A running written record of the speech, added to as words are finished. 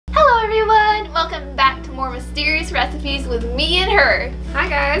welcome back to more mysterious recipes with me and her. Hi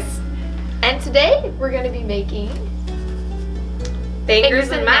guys. And today we're going to be making Bangers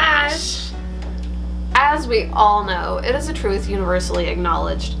and mash. As we all know, it is a truth universally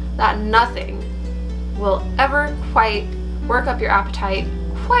acknowledged that nothing will ever quite work up your appetite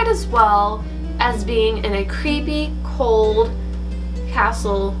quite as well as being in a creepy, cold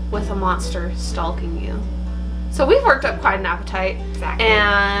castle with a monster stalking you. So we've worked up quite an appetite. Exactly.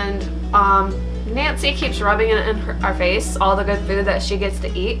 And Nancy keeps rubbing it in our face, all the good food that she gets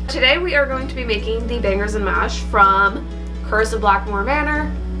to eat. Today we are going to be making the bangers and mash from Curse of Blackmoor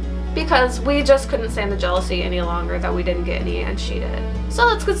Manor because we just couldn't stand the jealousy any longer that we didn't get any and she did. So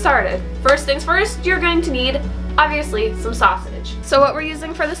let's get started. First things first, you're going to need, obviously, some sausage. So what we're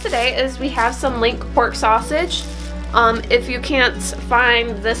using for this today is we have some link pork sausage. If you can't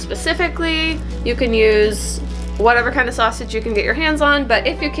find this specifically, you can use whatever kind of sausage you can get your hands on, but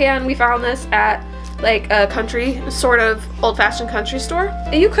if you can, we found this at like a country, sort of old-fashioned country store.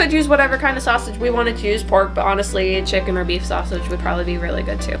 And you could use whatever kind of sausage. We wanted to use pork, but honestly, chicken or beef sausage would probably be really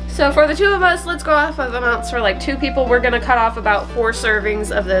good too. So for the two of us, let's go off of amounts for like 2 people. We're gonna cut off about 4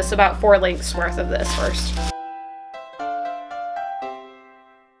 servings of this, about 4 links worth of this first.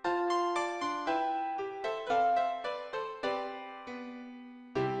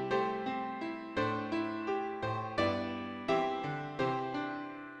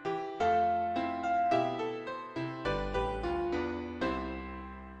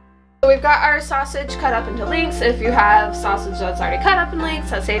 We've got our sausage cut up into lengths. If you have sausage that's already cut up in lengths,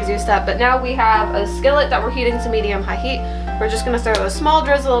 that saves you a step. But now we have a skillet that we're heating to medium-high heat. We're just going to throw a small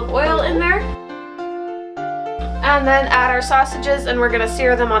drizzle of oil in there. And then add our sausages and we're going to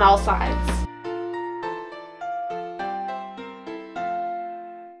sear them on all sides.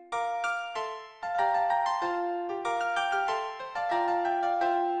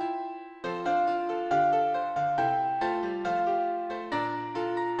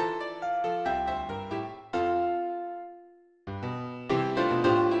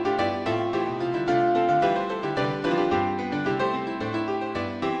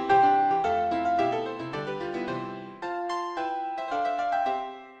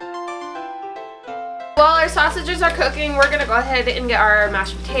 While our sausages are cooking, we're going to go ahead and get our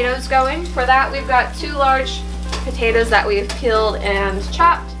mashed potatoes going. For that, we've got 2 large potatoes that we've peeled and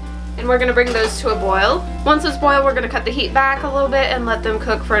chopped, and we're going to bring those to a boil. Once those boil, we're going to cut the heat back a little bit and let them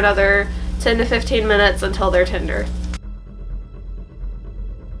cook for another 10 to 15 minutes until they're tender.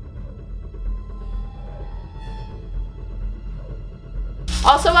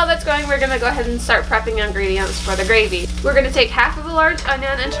 Also, while that's going, we're going to go ahead and start prepping ingredients for the gravy. We're going to take half of a large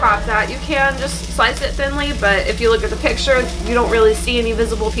onion and chop that. You can just slice it thinly, but if you look at the picture, you don't really see any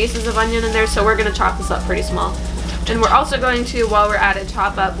visible pieces of onion in there, so we're going to chop this up pretty small. And we're also going to, while we're at it,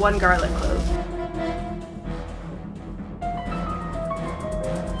 chop up 1 garlic clove.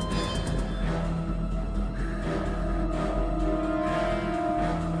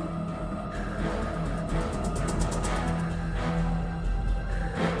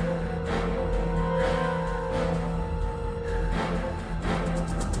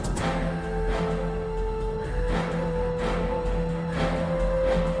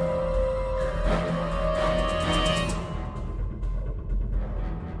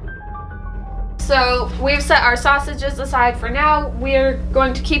 So we've set our sausages aside for now. We're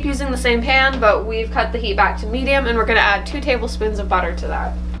going to keep using the same pan, but we've cut the heat back to medium and we're going to add 2 tablespoons of butter to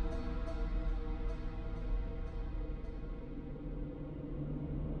that.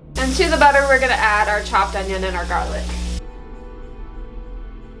 And to the butter, we're going to add our chopped onion and our garlic.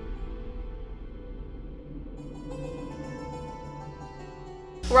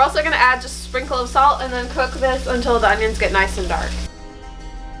 We're also going to add just a sprinkle of salt and then cook this until the onions get nice and dark.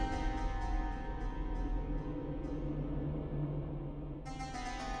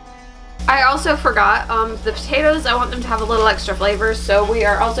 I also forgot, the potatoes, I want them to have a little extra flavor, so we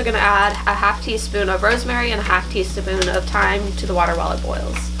are also going to add a ½ teaspoon of rosemary and a ½ teaspoon of thyme to the water while it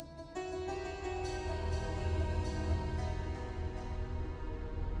boils.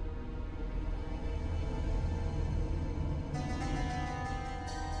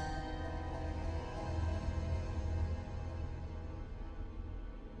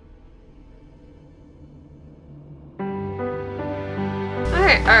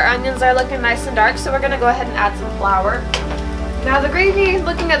 Our onions are looking nice and dark, so we're going to go ahead and add some flour. Now the gravy,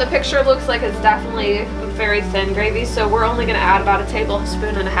 looking at the picture, looks like it's definitely a very thin gravy, so we're only going to add about 1.5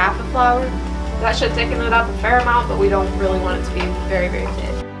 tablespoons of flour. That should thicken it up a fair amount, but we don't really want it to be very, very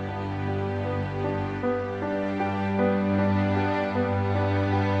thin.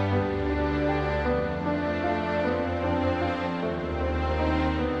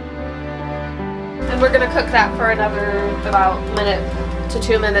 And we're gonna cook that for another about 1 to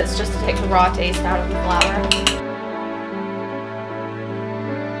 2 minutes just to take the raw taste out of the flour.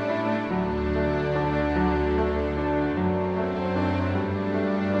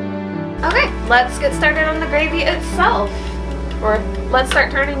 Okay, let's get started on the gravy itself. Or let's start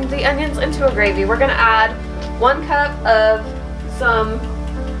turning the onions into a gravy. We're gonna add 1 cup of some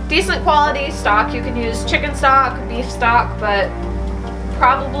decent quality stock. You can use chicken stock, beef stock, but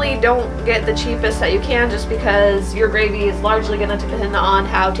probably don't get the cheapest that you can just because your gravy is largely gonna depend on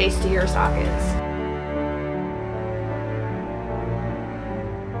how tasty your stock is.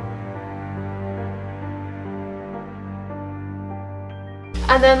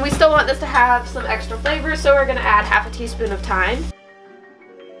 And then we still want this to have some extra flavor, so we're gonna add ½ teaspoon of thyme,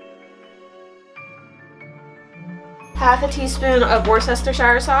 ½ teaspoon of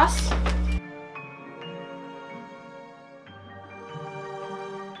Worcestershire sauce,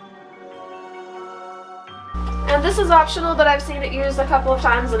 and this is optional, but I've seen it used a couple of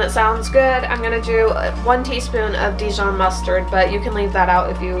times and it sounds good. I'm gonna do 1 teaspoon of Dijon mustard, but you can leave that out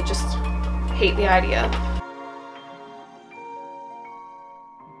if you just hate the idea.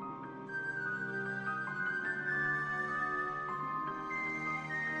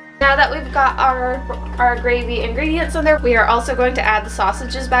 Now that we've got our gravy ingredients in there, we are also going to add the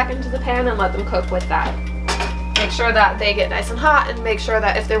sausages back into the pan and let them cook with that. Make sure that they get nice and hot, and make sure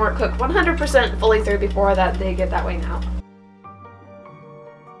that if they weren't cooked 100% fully through before, that they get that way now.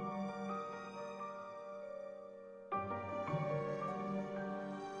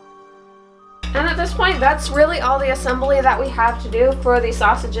 And at this point, that's really all the assembly that we have to do for the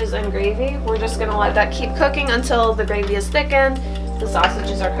sausages and gravy. We're just going to let that keep cooking until the gravy is thickened, the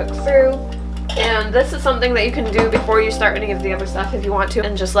sausages are cooked through, and this is something that you can do before you start any of the other stuff if you want to,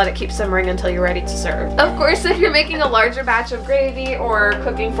 and just let it keep simmering until you're ready to serve. Of course, if you're making a larger batch of gravy or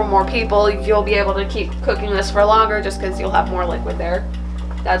cooking for more people, you'll be able to keep cooking this for longer just because you'll have more liquid there.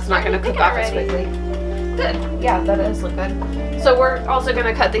 That's not going to cook off as quickly. Good. Yeah, that does look good. So we're also going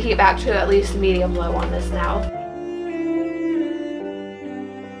to cut the heat back to at least medium low on this now.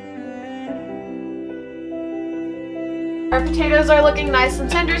 Our potatoes are looking nice and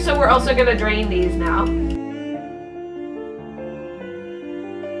tender, so we're also going to drain these now.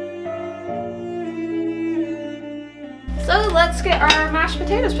 So let's get our mashed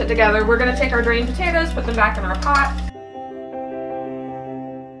potatoes put together. We're going to take our drained potatoes, put them back in our pot.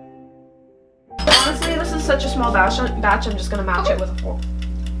 Honestly, this is such a small batch, I'm just going to match it with a fork.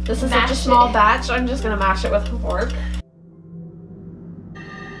 This is such a small batch, I'm just going to mash it with a fork.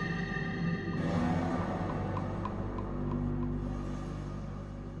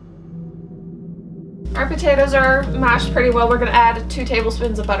 Our potatoes are mashed pretty well. We're going to add 2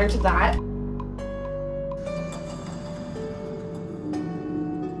 tablespoons of butter to that.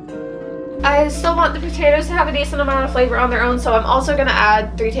 I still want the potatoes to have a decent amount of flavor on their own, so I'm also going to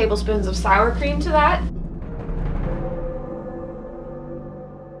add 3 tablespoons of sour cream to that.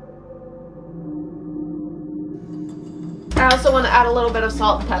 I also want to add a little bit of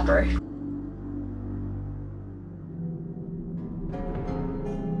salt and pepper.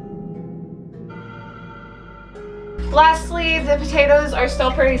 Lastly, the potatoes are still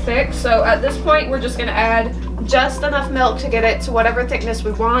pretty thick, so at this point we're just going to add just enough milk to get it to whatever thickness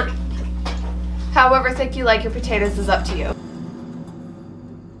we want. However thick you like your potatoes is up to you.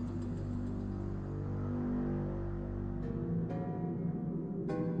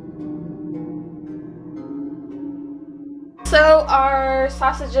 So our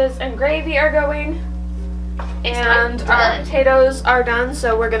sausages and gravy are going, and our potatoes are done,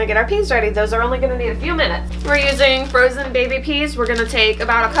 so we're going to get our peas ready. Those are only going to need a few minutes. We're using frozen baby peas. We're going to take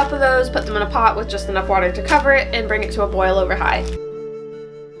about a cup of those, put them in a pot with just enough water to cover it, and bring it to a boil over high.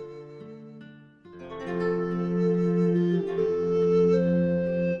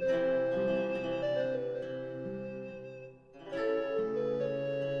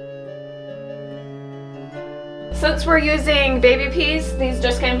 Since we're using baby peas, these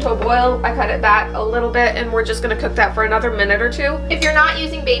just came to a boil. I cut it back a little bit, and we're just going to cook that for another minute or 2. If you're not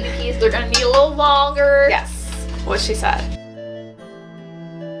using baby peas, they're going to need a little longer. Yes, what she said.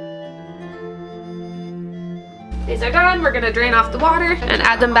 These are done. We're going to drain off the water and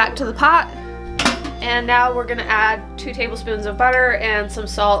add them back to the pot. And now we're going to add 2 tablespoons of butter and some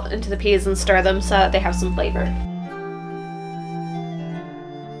salt into the peas and stir them so that they have some flavor.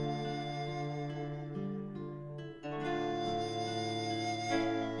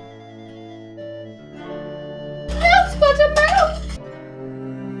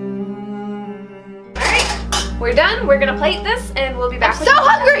 We're done. We're gonna plate this and we'll be back. I'm so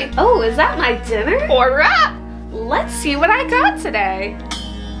hungry! Oh, is that my dinner? Or wrap! Let's see what I got today.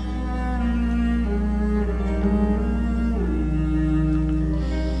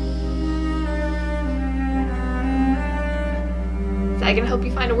 I can help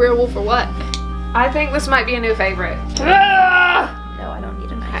you find a werewolf or what? I think this might be a new favorite. No, I don't need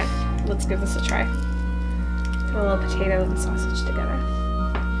a knife. Okay, let's give this a try. Put a little potato and sausage together.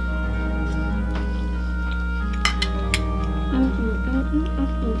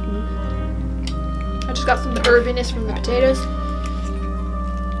 I just got some of the earthiness from the potatoes.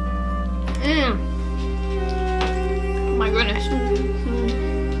 Oh my goodness.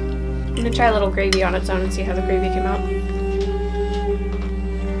 I'm gonna try a little gravy on its own and see how the gravy came out.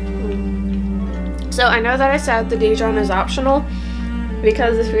 So I know that I said the Dijon is optional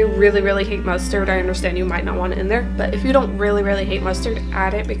because if you really, really hate mustard, I understand you might not want it in there. But if you don't really, really hate mustard,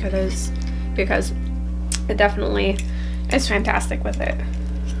 add it because it definitely is fantastic with it.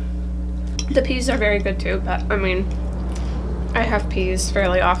 The peas are very good too, but I mean, I have peas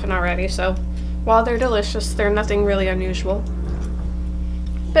fairly often already, so while they're delicious, they're nothing really unusual.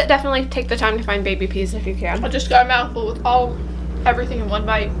 But definitely take the time to find baby peas if you can. I just got a mouthful with everything in one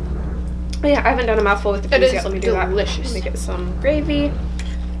bite. Oh yeah, I haven't done a mouthful with the peas yet. Let me do that. Delicious. Let me get some gravy,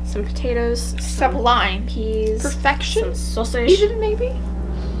 some potatoes, Sublime. peas, Perfection. some sausage. Even maybe.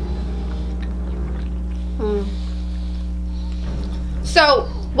 So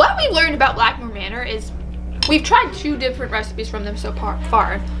what we've learned about Blackmoor Manor is we've tried 2 different recipes from them so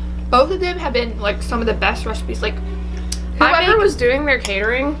far. Both of them have been like some of the best recipes. Like whoever was doing their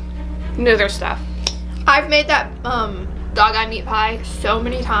catering knew their stuff. I've made that dog-eye meat pie so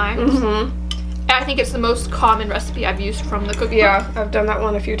many times. And I think it's the most common recipe I've used from the cookbook. Yeah, I've done that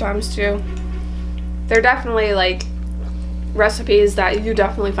one a few times too. They're definitely like recipes that you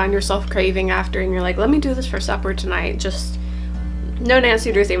definitely find yourself craving after and you're like, let me do this for supper tonight. Just no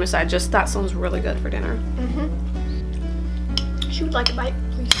Nancy Drew theme aside, just that sounds really good for dinner. She would like a bite,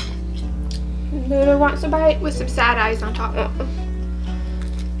 please. Lulu wants a bite. With some sad eyes on top.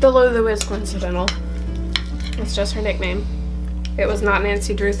 The Lulu is coincidental. It's just her nickname. It was not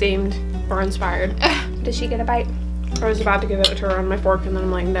Nancy Drew themed or inspired. Did she get a bite? I was about to give it to her on my fork and then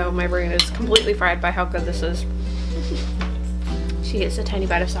I'm like, no, my brain is completely fried by how good this is. She gets a tiny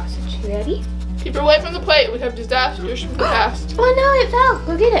bite of sausage. You ready? Keep her away from the plate. We have disasters from the past. Oh no, it fell.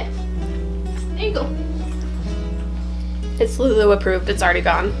 Go get it. There you go. It's Lulu approved. It's already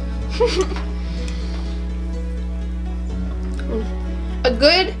gone. A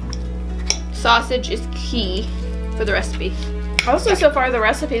good sausage is key for the recipe. Also, so far the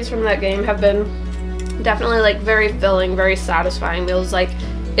recipes from that game have been definitely like very filling, very satisfying meals. Like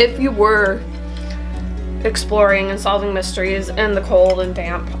if you were exploring and solving mysteries in the cold and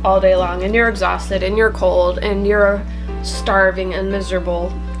damp all day long and you're exhausted and you're cold and you're starving and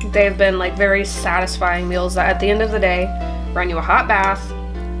miserable, they've been like very satisfying meals that at the end of the day run you a hot bath,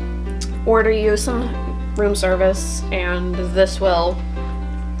 order you some room service, and this will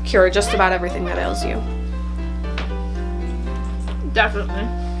cure just about everything that ails you. Definitely.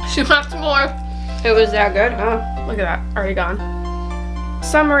 She wants more. It was that good, huh? Look at that, already gone.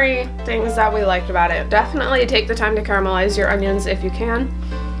 Summary things that we liked about it. Definitely take the time to caramelize your onions if you can,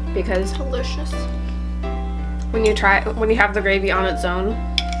 because Delicious. when you have the gravy on its own,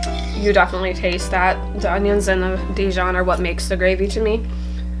 you definitely taste that. The onions and the Dijon are what makes the gravy to me.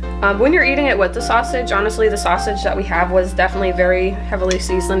 When you're eating it with the sausage, honestly, the sausage that we have was definitely very heavily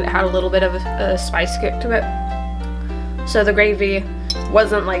seasoned. It had a little bit of a spice kick to it. So the gravy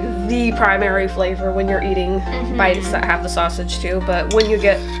wasn't like the primary flavor when you're eating bites that have the sausage too, but when you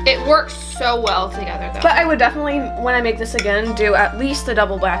get... It works so well together though. But I would definitely, when I make this again, do at least a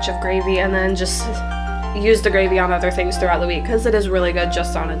double batch of gravy and then just use the gravy on other things throughout the week because it is really good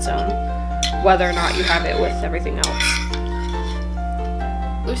just on its own, whether or not you have it with everything else.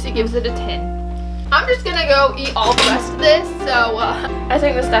 Lucy gives it a 10. I'm just gonna go eat all the rest of this, so I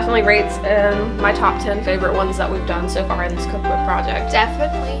think this definitely rates in my top 10 favorite ones that we've done so far in this cookbook project.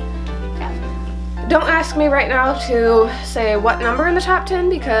 Definitely. Don't ask me right now to say what number in the top 10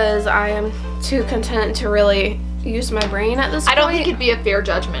 because I am too content to really use my brain at this point. I don't think it'd be a fair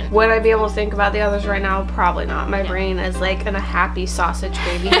judgment. Would I be able to think about the others right now? Probably not. My brain is like in a happy sausage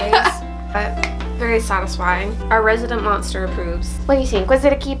gravy days. But very satisfying. Our resident monster approves. What do you think? Was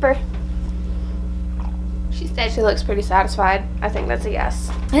it a keeper? She said She looks pretty satisfied. I think that's a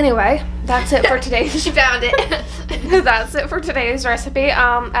yes. Anyway, that's it for today's. she found it. That's it for today's recipe.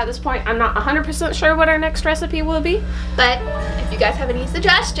 At this point, I'm not 100% sure what our next recipe will be. But if you guys have any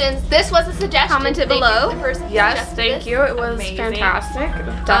suggestions, this was a suggestion. Comment it below. The person who Yes, suggested thank this. you. It was Amazing.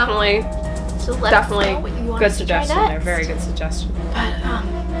 fantastic. Definitely, So let us know definitely what you want good us to try suggestion there. next. Very good suggestion.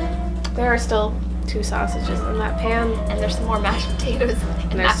 But there are still 2 sausages in that pan. And there's some more mashed potatoes in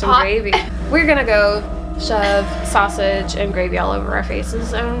And there's that some pot. gravy. We're gonna go shove sausage and gravy all over our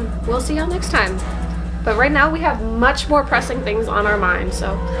faces, and we'll see y'all next time. But right now we have much more pressing things on our mind,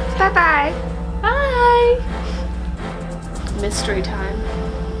 so bye-bye. Bye. Mystery time.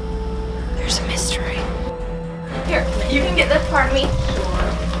 There's a mystery. Here, you can get this part of me.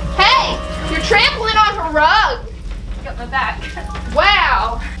 Hey, you're trampling on her rug. Got my back.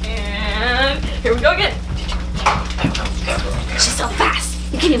 Wow. And here we go again. She's so fast.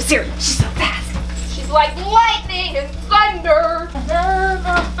 You can't even see her. She's so fast. She's like lightning and thunder.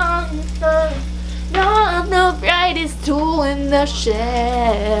 Not the brightest tool in the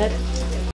shed.